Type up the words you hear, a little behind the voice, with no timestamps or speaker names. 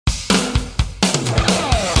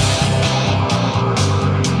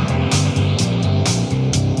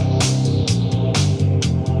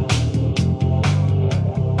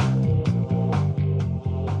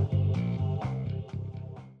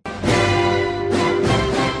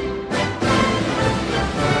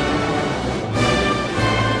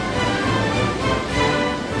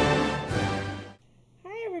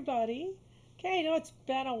it's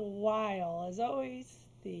been a while. As always,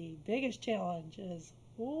 the biggest challenge is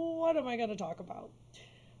what am I going to talk about?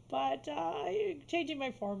 But changing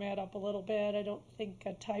my format up a little bit. I don't think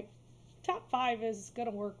a top five is going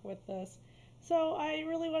to work with this. So I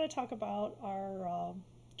really want to talk about our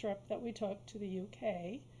trip that we took to the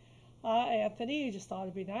UK. Anthony just thought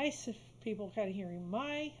it'd be nice if people kind of hearing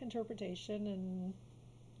my interpretation and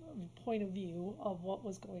point of view of what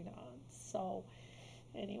was going on. So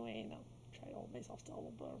anyway, I'll try to hold myself still a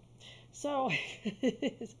little bit. So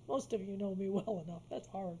most of you know me well enough. That's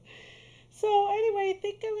hard. So anyway, I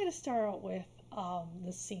think I'm going to start out with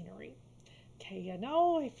the scenery. Okay,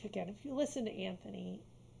 if you listen to Anthony,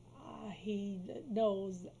 he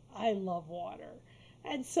knows I love water.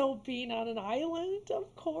 And so, being on an island,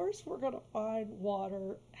 of course, we're going to find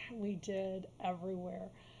water, and we did everywhere.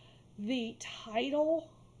 The tidal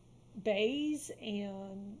bays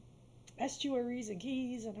and estuaries and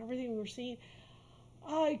keys and everything we were seeing,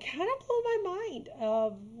 it kind of blew my mind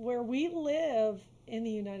of where we live in the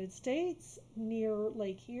United States near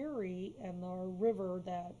Lake Erie and the river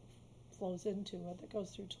that flows into it that goes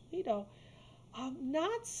through Toledo.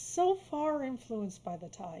 Not so far influenced by the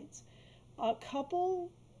tides. A couple,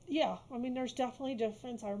 yeah, I mean, there's definitely a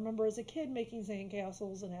difference. I remember as a kid making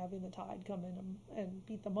sandcastles and having the tide come in and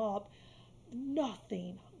beat them up.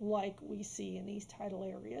 Nothing like we see in these tidal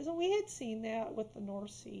areas. And we had seen that with the North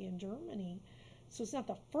Sea in Germany. So it's not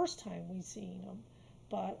the first time we've seen them.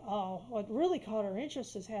 But what really caught our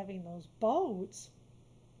interest is having those boats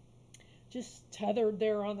just tethered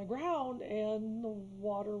there on the ground, and the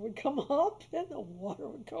water would come up and the water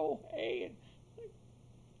would go away. And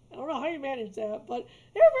I don't know how you manage that, but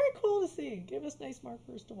they were very cool to see. Give us nice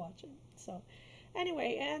markers to watch it. So,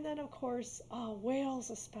 anyway, and then of course, Wales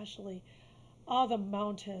especially. The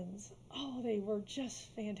mountains. Oh, they were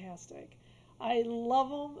just fantastic. I love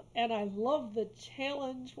them, and I love the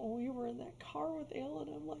challenge when we were in that car with Alan.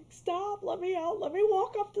 I'm like, stop, let me out, let me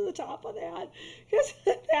walk up to the top of that, because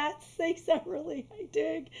that's things that really I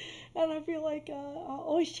dig, and I feel like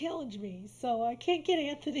always challenge me. So I can't get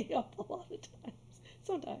Anthony up a lot of times,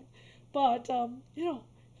 sometimes, but there's no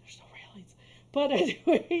railings. But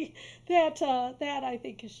anyway, that I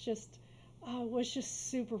think is just was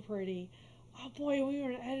just super pretty. Oh boy, we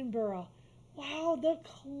were in Edinburgh. Wow, the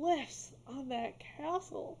cliffs on that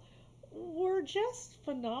castle were just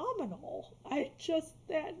phenomenal. That just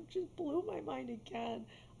blew my mind again.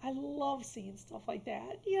 I love seeing stuff like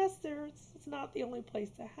that. Yes, it's not the only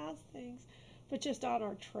place that has things, but just on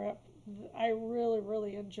our trip, I really,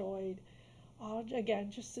 really enjoyed.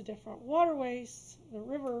 Again, just the different waterways, the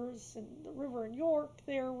rivers, and the river in York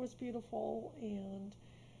there was beautiful, and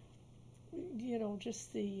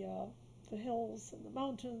just the hills and the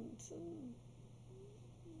mountains, and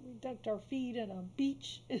we dunked our feet in a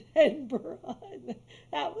beach in Edinburgh, and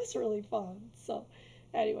that was really fun. So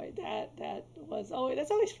anyway, that's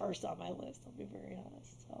always first on my list. I'll be very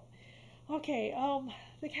honest. So okay,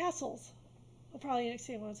 the castles. Probably the next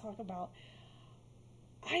thing I want to talk about.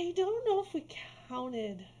 I don't know if we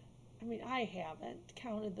counted. I mean, I haven't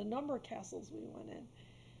counted the number of castles we went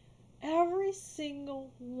in. Every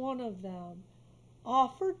single one of them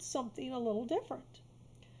offered something a little different.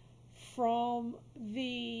 From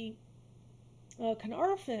the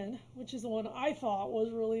Carnarvon, which is the one I thought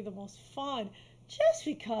was really the most fun, just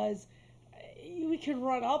because we could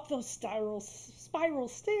run up those spiral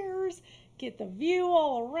stairs, get the view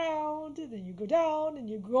all around, and then you go down and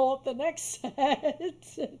you go up the next set,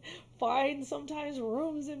 and find sometimes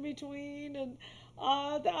rooms in between, and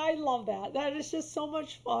I love that. That is just so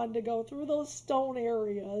much fun to go through those stone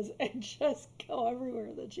areas and just go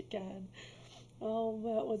everywhere that you can. Oh,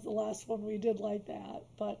 that was the last one we did like that.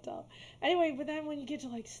 But anyway, but then when you get to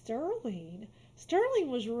like Stirling, Stirling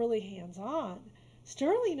was really hands on.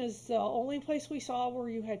 Stirling is the only place we saw where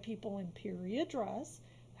you had people in period dress.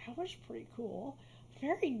 That was pretty cool.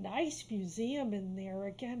 Very nice museum in there.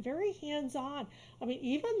 Again, very hands on. I mean,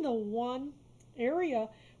 even the one area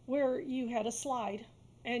where you had a slide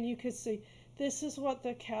and you could see this is what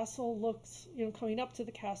the castle looks, coming up to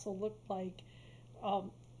the castle looked like,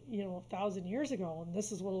 1,000 years ago, and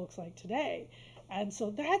this is what it looks like today. And so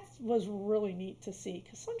that was really neat to see,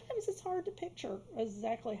 because sometimes it's hard to picture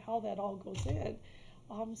exactly how that all goes in.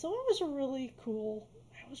 So it was a really cool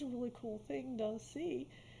thing to see.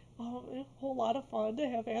 A whole lot of fun to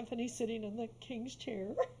have Anthony sitting in the king's chair.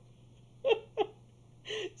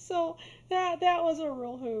 So that was a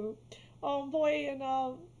real hoot. Boy, and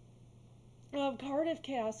Cardiff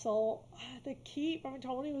Castle, the keep. I mean,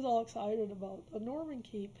 Tony was all excited about the Norman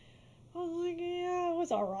Keep. I was like, yeah, it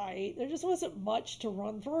was all right. There just wasn't much to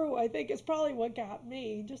run through. I think it's probably what got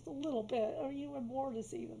me just a little bit. I mean, you had more to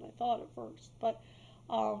see than I thought at first. But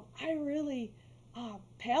I really,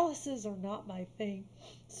 palaces are not my thing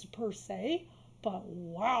per se. But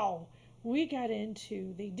wow, we got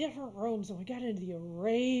into the different rooms and we got into the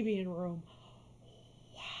Arabian room.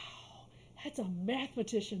 Wow, that's a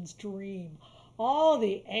mathematician's dream. All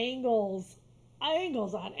the angles,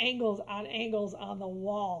 angles on angles on angles on the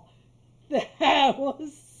wall. That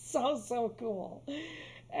was so cool.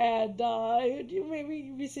 And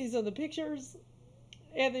maybe you see some of the pictures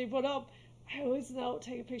and they put up. I always now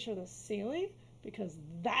take a picture of the ceiling because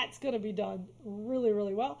that's going to be done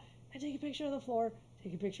really well. And take a picture of the floor,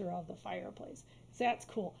 take a picture of the fireplace. That's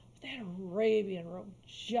cool. But that Arabian room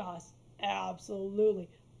just absolutely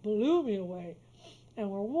blew me away. And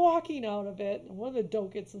we're walking out of it, and one of the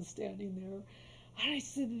Dokits is standing there. And I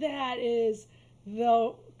said, that is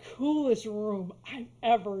the coolest room I've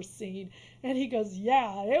ever seen. And he goes,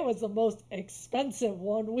 yeah, it was the most expensive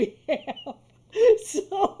one we have.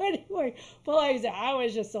 So anyway, but like I said, I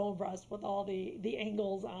was just so impressed with all the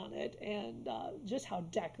angles on it and just how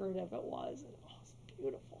decorative it was. And, oh, it's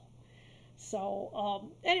beautiful. So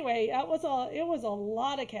anyway, it was a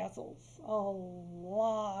lot of castles, a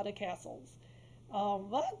lot of castles.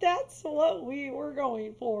 But that's what we were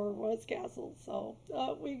going for was castles. So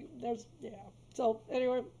So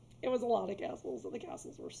anyway, it was a lot of castles, and the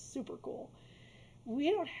castles were super cool. We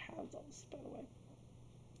don't have those, by the way.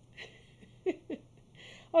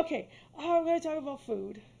 Okay, I'm going to talk about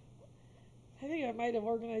food. I think I might have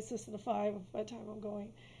organized this into five by the time I'm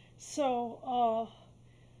going. So,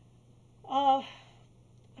 food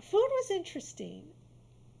was interesting.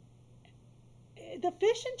 The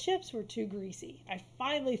fish and chips were too greasy. I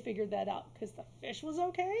finally figured that out because the fish was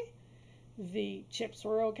okay, the chips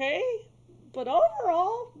were okay, but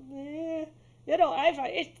overall, I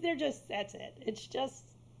find they're just that's it.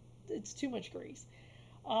 It's too much grease.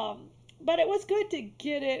 Um, but it was good to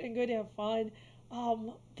get it and good to have fun.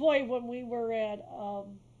 Boy, when we were at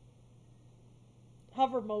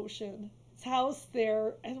Hover Motion's house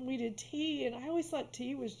there and we did tea, and I always thought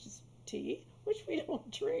tea was just tea, which we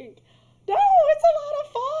don't drink. No, it's a lot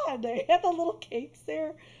of fun. They had the little cakes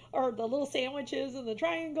there, or the little sandwiches and the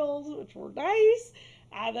triangles, which were nice.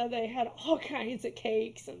 And then they had all kinds of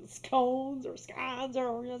cakes and scones or scones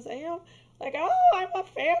or whatever you say them. Like, oh, I'm a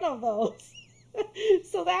fan of those.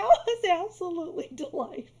 So that was absolutely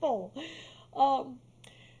delightful. Um,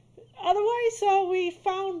 Otherwise, we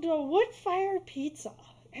found a wood-fired pizza,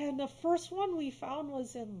 and the first one we found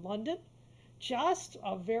was in London. Just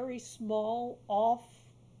a very small off,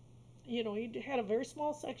 he had a very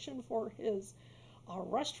small section for his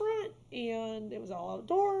restaurant, and it was all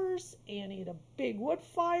outdoors, and he had a big wood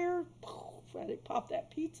fire. And he popped that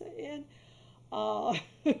pizza in. Uh,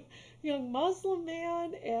 Young Muslim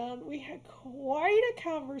man, and we had quite a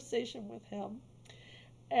conversation with him.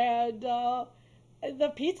 And the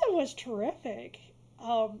pizza was terrific.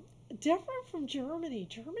 Um, Different from Germany.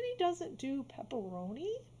 Germany doesn't do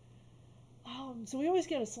pepperoni. So we always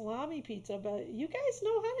get a salami pizza, but you guys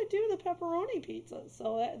know how to do the pepperoni pizza.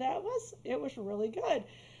 So it was really good.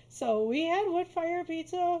 So we had wood fire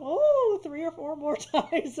pizza, 3 or 4 more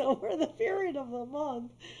times over the period of the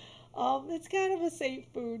month. It's kind of a safe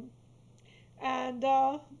food. And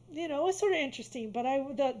it was sort of interesting. But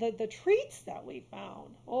the treats that we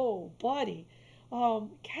found, oh buddy,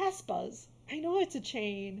 Caspa's. I know it's a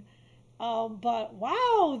chain, but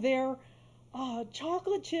wow, they're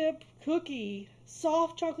chocolate chip cookie,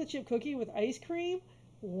 soft chocolate chip cookie with ice cream,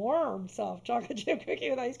 warm soft chocolate chip cookie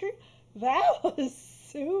with ice cream. That was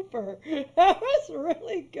super. That was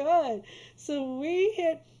really good. So we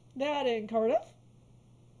hit that in Cardiff,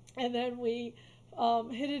 and then we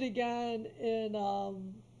hit it again in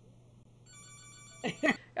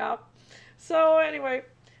yeah. So anyway,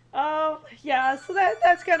 yeah. So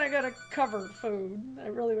that's kind of gonna cover food. I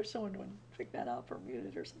really wish someone would pick that up or mute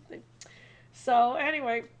it or something. So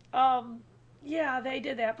anyway, yeah, they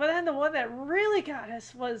did that. But then the one that really got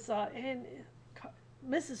us was in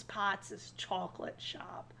Mrs. Potts's chocolate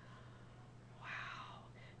shop. Wow,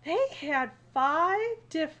 they had 5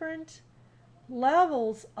 different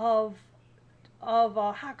levels of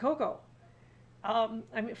hot cocoa. I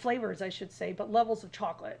mean flavors, I should say, but levels of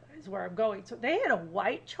chocolate is where I'm going. So they had a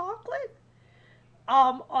white chocolate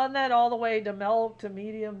on that all the way to milk to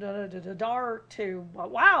medium to dark to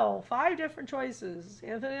wow, 5 different choices.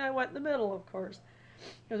 Anthony and I went in the middle, of course,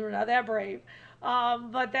 because we're not that brave.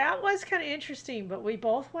 But that was kind of interesting. But we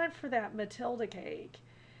both went for that Matilda cake,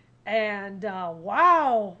 and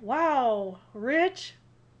wow, rich,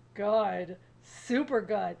 good, super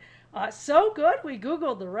good. So good, we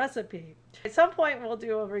Googled the recipe. At some point, we'll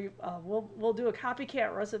do a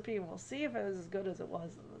copycat recipe, and we'll see if it was as good as it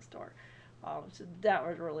was in the store. So that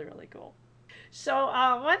was really really cool. So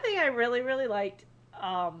one thing I really really liked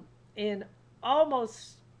in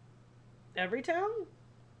almost every town,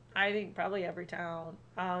 I think probably every town.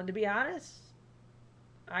 To be honest,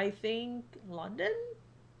 I think London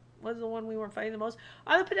was the one we were fighting the most.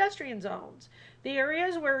 On the pedestrian zones, the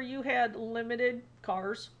areas where you had limited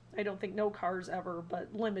cars. I don't think no cars ever,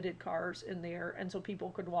 but limited cars in there, and so people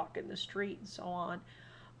could walk in the street and so on.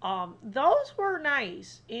 Those were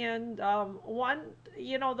nice, and the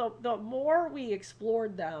more we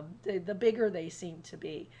explored them, the bigger they seemed to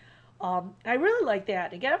be. I really like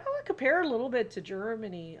that. Again, if I want to compare a little bit to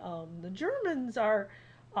Germany, the Germans are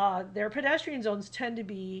their pedestrian zones tend to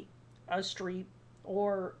be a street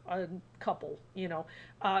or a couple.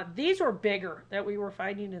 These were bigger that we were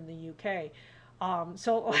finding in the UK.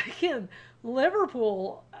 So like in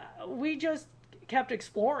Liverpool, we just kept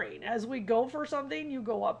exploring. As we go for something, you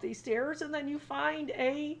go up these stairs and then you find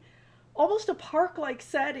a almost a park like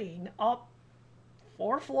setting up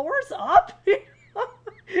 4 floors up.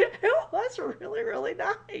 It was really, really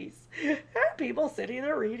nice. And people sitting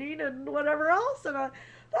there reading and whatever else. And I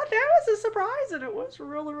thought that was a surprise and it was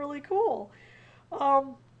really, really cool.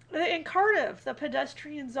 Um, in Cardiff, the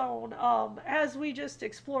pedestrian zone, as we just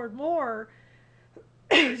explored more,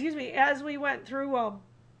 excuse me, as we went through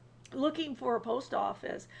looking for a post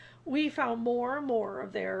office, we found more and more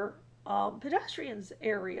of their pedestrians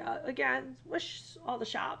area. Again, with all the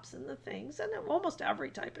shops and the things, and almost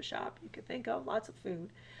every type of shop you could think of, lots of food.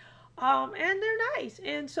 And they're nice.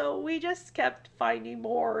 And so we just kept finding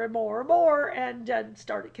more and more and more and then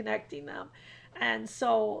started connecting them. And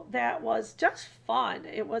so that was just fun.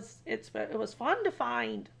 It was fun to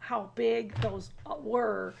find how big those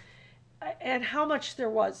were and how much there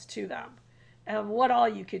was to them and what all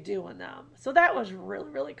you could do in them. So that was really,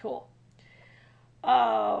 really cool.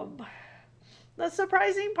 Um, the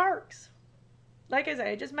surprising parks. Like I said,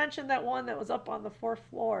 I just mentioned that one that was up on the 4th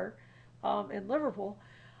floor in Liverpool.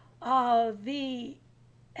 The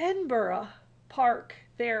Edinburgh Park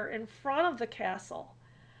there in front of the castle.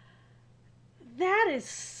 That is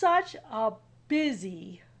such a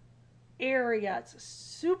busy area. It's a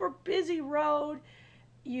super busy road.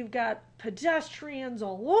 You've got pedestrians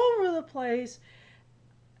all over the place.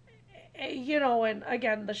 And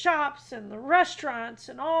again, the shops and the restaurants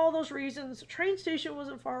and all those reasons. The train station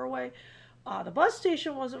wasn't far away. The bus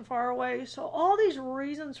station wasn't far away. So all these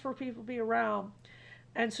reasons for people to be around.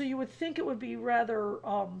 And so you would think it would be rather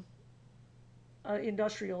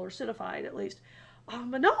industrial or citified at least.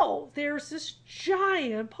 But no, there's this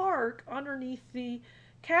giant park underneath the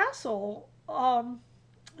castle.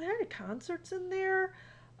 There are concerts in there,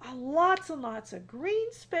 lots and lots of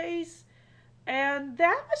green space. And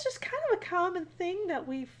that was just kind of a common thing that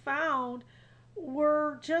we found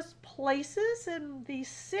were just places in these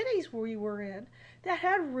cities we were in that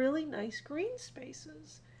had really nice green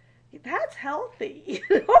spaces. That's healthy,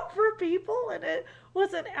 for people, and it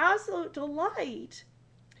was an absolute delight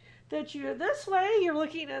that you're this way, you're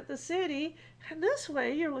looking at the city, and this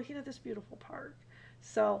way, you're looking at this beautiful park.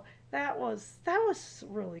 So that was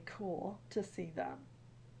really cool to see them.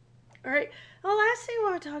 All right, the last thing I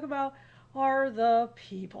want to talk about are the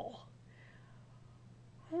people.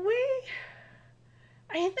 I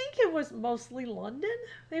think it was mostly London.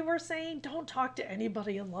 They were saying, don't talk to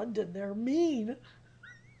anybody in London, they're mean.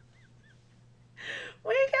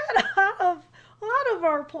 We got out of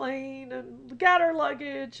our plane and got our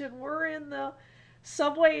luggage and we're in the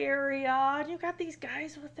subway area and you got these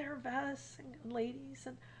guys with their vests and ladies,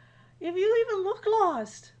 and if you even look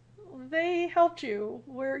lost, they helped you.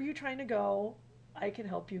 Where are you trying to go? I can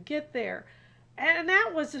help you get there. And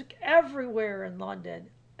that was everywhere in London.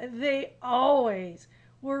 They always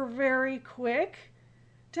were very quick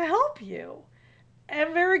to help you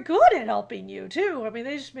and very good at helping you too. I mean,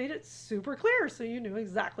 they just made it super clear so you knew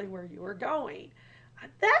exactly where you were going.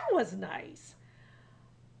 That was nice.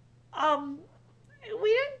 Um, we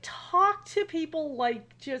didn't talk to people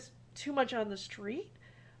like just too much on the street,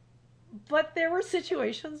 but there were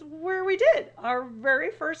situations where we did. Our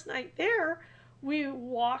very first night there, we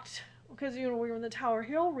walked because we were in the Tower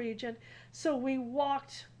Hill region, so we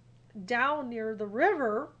walked down near the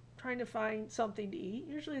river trying to find something to eat.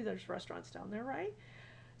 Usually there's restaurants down there, right?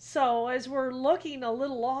 So as we're looking a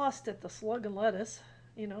little lost at the Slug and Lettuce,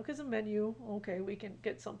 because the menu, okay, we can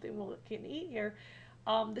get something we can eat here.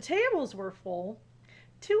 The tables were full.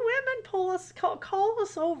 Two women call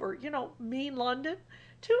us over, mean London.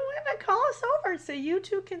 two women call us over and say, you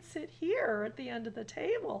two can sit here at the end of the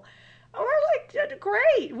table. And we're like,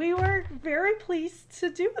 great. We were very pleased to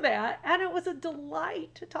do that. And it was a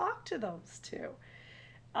delight to talk to those two.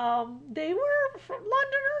 They were from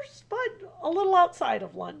Londoners, but a little outside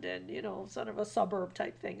of London, sort of a suburb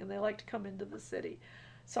type thing. And they like to come into the city.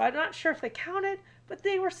 So I'm not sure if they counted, but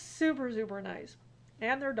they were super, super nice.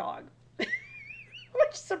 And their dog,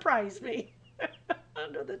 which surprised me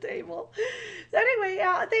under the table. Anyway,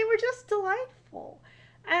 they were just delightful.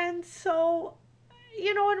 And so,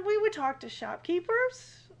 and we would talk to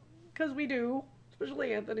shopkeepers, because we do,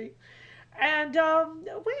 especially Anthony. And we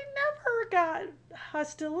never got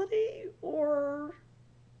hostility or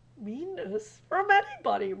meanness from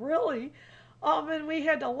anybody, really. And we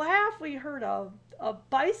had to laugh. We heard a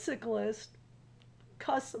bicyclist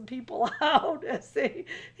cuss some people out as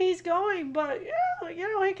he's going, but yeah,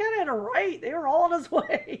 he kind of had a right. They were all on his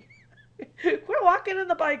way. We're walking in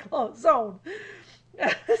the bike zone.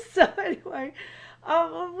 So anyway,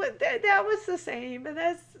 that was the same. And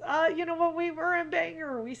that's, when we were in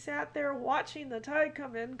Bangor, we sat there watching the tide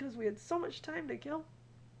come in because we had so much time to kill.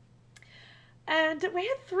 And we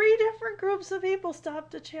had 3 different groups of people stop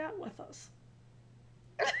to chat with us.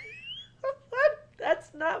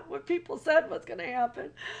 That's not what people said was going to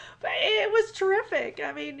happen. But it was terrific.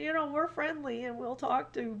 I mean, we're friendly and we'll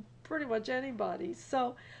talk to pretty much anybody.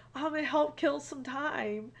 So it helped kill some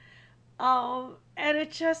time. And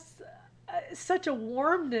it just, such a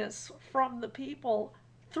warmness from the people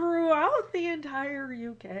throughout the entire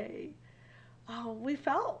UK. We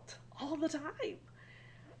felt all the time.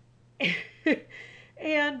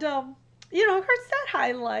 And, of course, that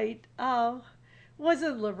highlight was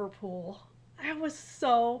in Liverpool. It was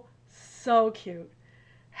so, so cute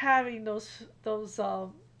having those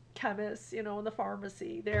chemists, in the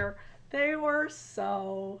pharmacy there. They were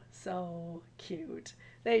so, so cute.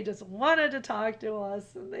 They just wanted to talk to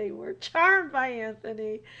us, and they were charmed by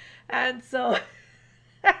Anthony. And so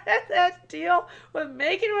that deal with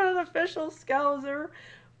making him an official Scouser,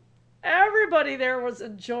 everybody there was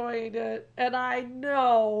enjoying it. And I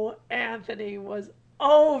know Anthony was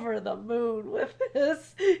over the moon with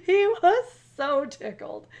this. He was so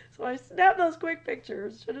tickled. So I snapped those quick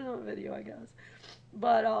pictures. Should have done a video, I guess.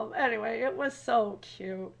 But anyway, it was so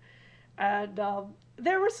cute. And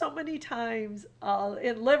there were so many times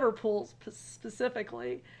in Liverpool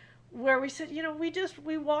specifically where we said,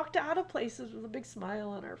 we walked out of places with a big smile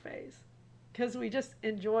on our face because we just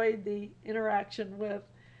enjoyed the interaction with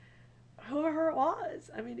whoever it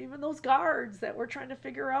was. I mean, even those guards that were trying to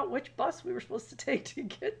figure out which bus we were supposed to take to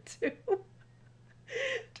get to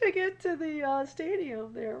the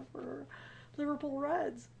stadium there for Liverpool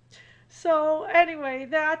Reds. So anyway,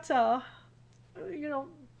 that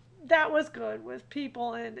that was good with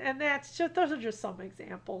people, and those are just some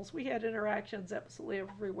examples. We had interactions absolutely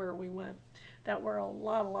everywhere we went that were a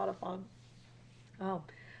lot of fun. The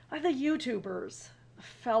YouTubers,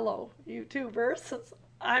 fellow YouTubers,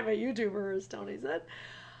 I'm a YouTuber, as Tony said.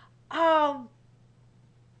 I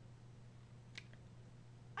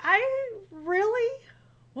really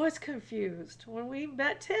was confused when we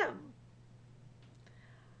met Tim.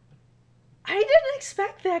 I didn't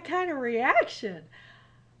expect that kind of reaction.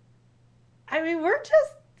 I mean, we're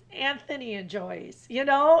just Anthony and Joyce,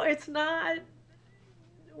 it's not,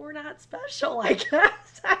 we're not special, I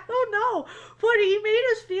guess. I don't know. But he made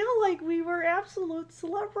us feel like we were absolute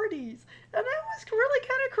celebrities. And that was really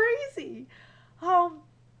kind of crazy.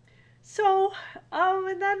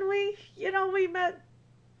 And then we met,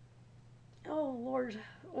 oh Lord,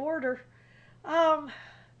 order. I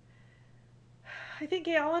think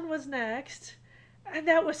Alan was next. And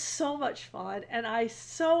that was so much fun. And I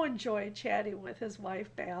so enjoyed chatting with his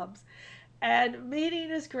wife, Babs, and meeting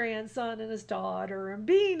his grandson and his daughter and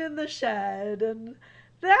being in the shed. And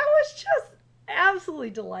that was just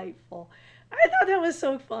absolutely delightful. I thought that was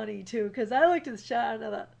so funny, too, because I looked at the shed and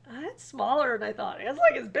I thought, it's smaller than I thought. It's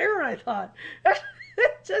like it's bigger than I thought.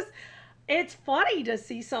 It's funny to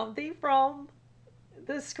see something from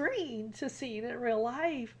the screen to seeing it in real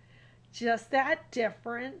life. Just that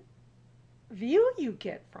different view you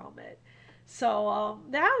get from it. So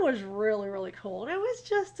that was really, really cool. And it was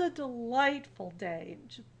just a delightful day.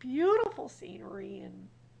 Just beautiful scenery, and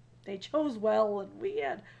they chose well, and we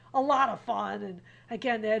had a lot of fun. And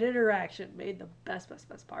again, that interaction made the best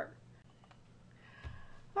part.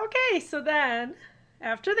 Okay, so then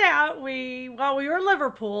after that, while we were in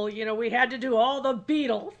Liverpool, we had to do all the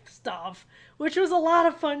Beatle stuff, which was a lot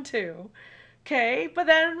of fun too. Okay, but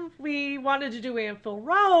then we wanted to do Anfield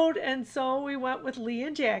Road, and so we went with Lee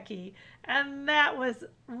and Jackie, And that was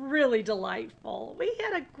really delightful. We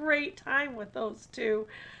had a great time with those two.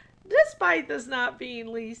 Despite this not being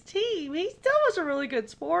Lee's team, he still was a really good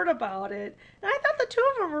sport about it. And I thought the two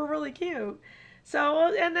of them were really cute.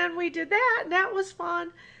 So, and then we did that, and that was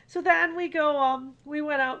fun. So then we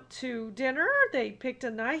went out to dinner. They picked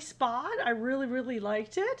a nice spot. I really, really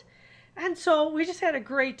liked it. And so we just had a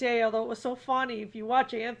great day, although it was so funny. If you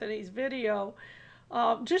watch Anthony's video,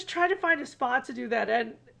 just try to find a spot to do that.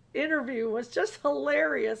 And interview was just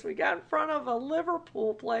hilarious. We got in front of a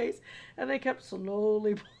Liverpool place and they kept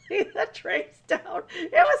slowly pulling the trays down.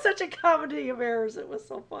 It was such a comedy of errors. It was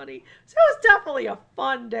so funny. So it was definitely a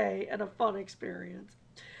fun day and a fun experience.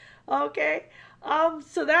 Okay.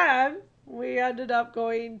 So then we ended up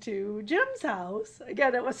going to Jim's house.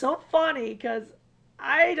 Again, it was so funny because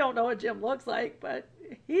I don't know what Jim looks like, but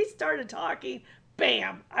he started talking.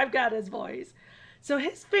 Bam! I've got his voice. So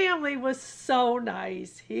his family was so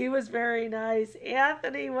nice. He was very nice.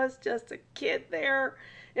 Anthony was just a kid there,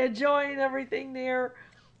 enjoying everything there.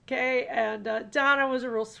 Okay, and Donna was a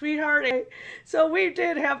real sweetheart. So we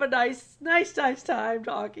did have a nice time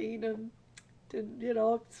talking and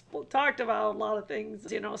talked about a lot of things.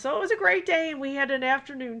 So it was a great day, and we had an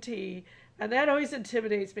afternoon tea, and that always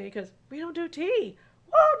intimidates me because we don't do tea.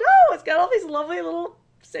 Oh no, it's got all these lovely little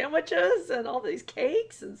sandwiches and all these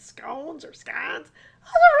cakes and scones or scones.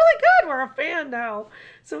 Oh, they're really good. We're a fan now.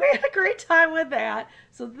 So we had a great time with that.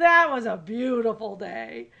 So that was a beautiful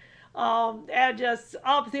day. And just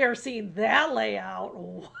up there seeing that layout.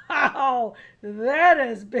 Wow, that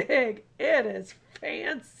is big. It is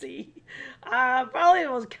fancy. Probably the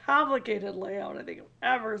most complicated layout I think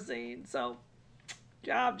I've ever seen. So,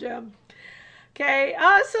 job, Jim. Okay,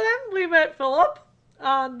 so then we met Philip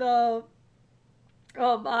on the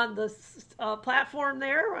platform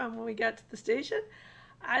there when we got to the station.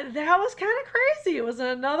 That was kind of crazy. It was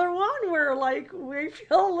another one where like we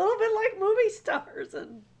feel a little bit like movie stars,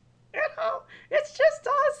 and it's just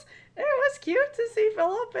us. It was cute to see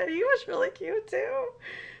Philip, and he was really cute too.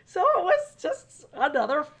 So it was just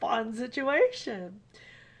another fun situation.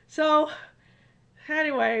 So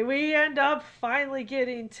anyway, we end up finally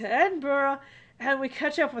getting to Edinburgh, and we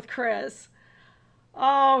catch up with Chris.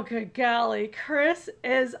 Oh, good golly. Chris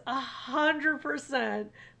is 100%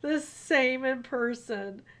 the same in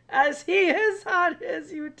person as he is on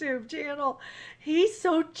his YouTube channel. He's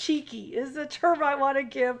so cheeky is the term I want to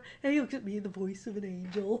give. And he looks at me in the voice of an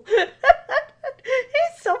angel.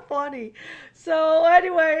 He's so funny. So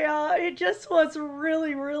anyway, it just was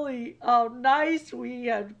really, really nice. We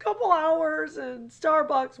had a couple hours in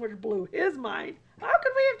Starbucks, which blew his mind. How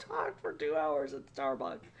could we have talked for 2 hours at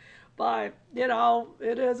Starbucks? But,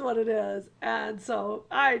 it is what it is. And so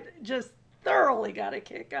I just thoroughly got a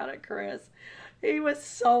kick out of Chris. He was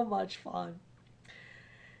so much fun.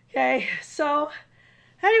 Okay, so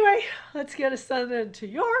anyway, let's get us sent into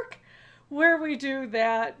York, where we do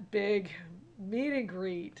that big meet and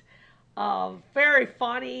greet. Very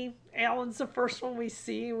funny. Alan's the first one we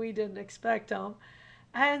see. We didn't expect him.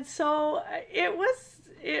 And so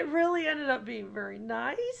it really ended up being very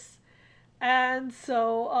nice. And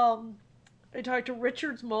so I talked to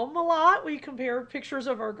Richard's mom a lot. We compared pictures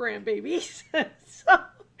of our grandbabies. So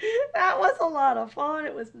that was a lot of fun.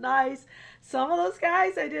 It was nice. Some of those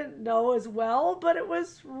guys I didn't know as well, but it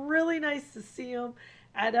was really nice to see them.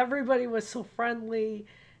 And everybody was so friendly.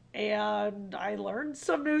 And I learned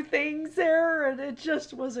some new things there. And it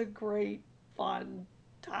just was a great, fun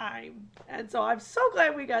time. And so I'm so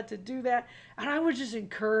glad we got to do that. And I would just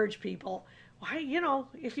encourage people. Why,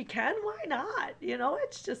 if you can, why not?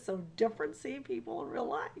 It's just so different seeing people in real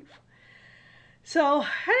life. So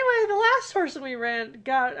anyway, the last person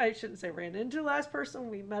I shouldn't say ran into, the last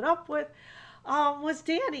person we met up with was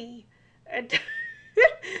Danny. And Danny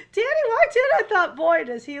walked in, I thought, boy,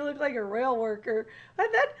 does he look like a rail worker. And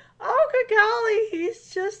then, oh, good golly,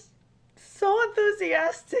 he's just so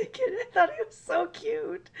enthusiastic, and I thought he was so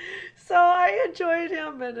cute. So I enjoyed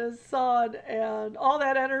him and his son and all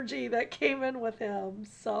that energy that came in with him.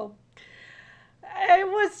 So it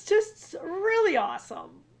was just really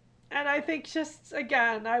awesome. And I think just,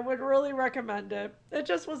 again, I would really recommend it. It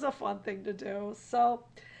just was a fun thing to do. So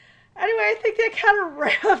anyway, I think that kind of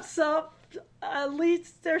wraps up. At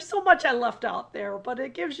least there's so much I left out there, but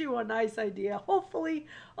it gives you a nice idea, hopefully,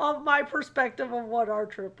 of my perspective of what our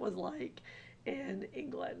trip was like in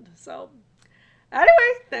England. So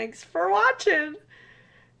anyway, thanks for watching.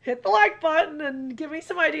 Hit the like button and give me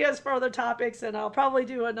some ideas for other topics, and I'll probably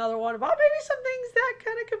do another one about maybe some things that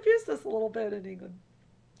kind of confused us a little bit in England.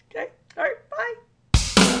 Okay, all right, bye.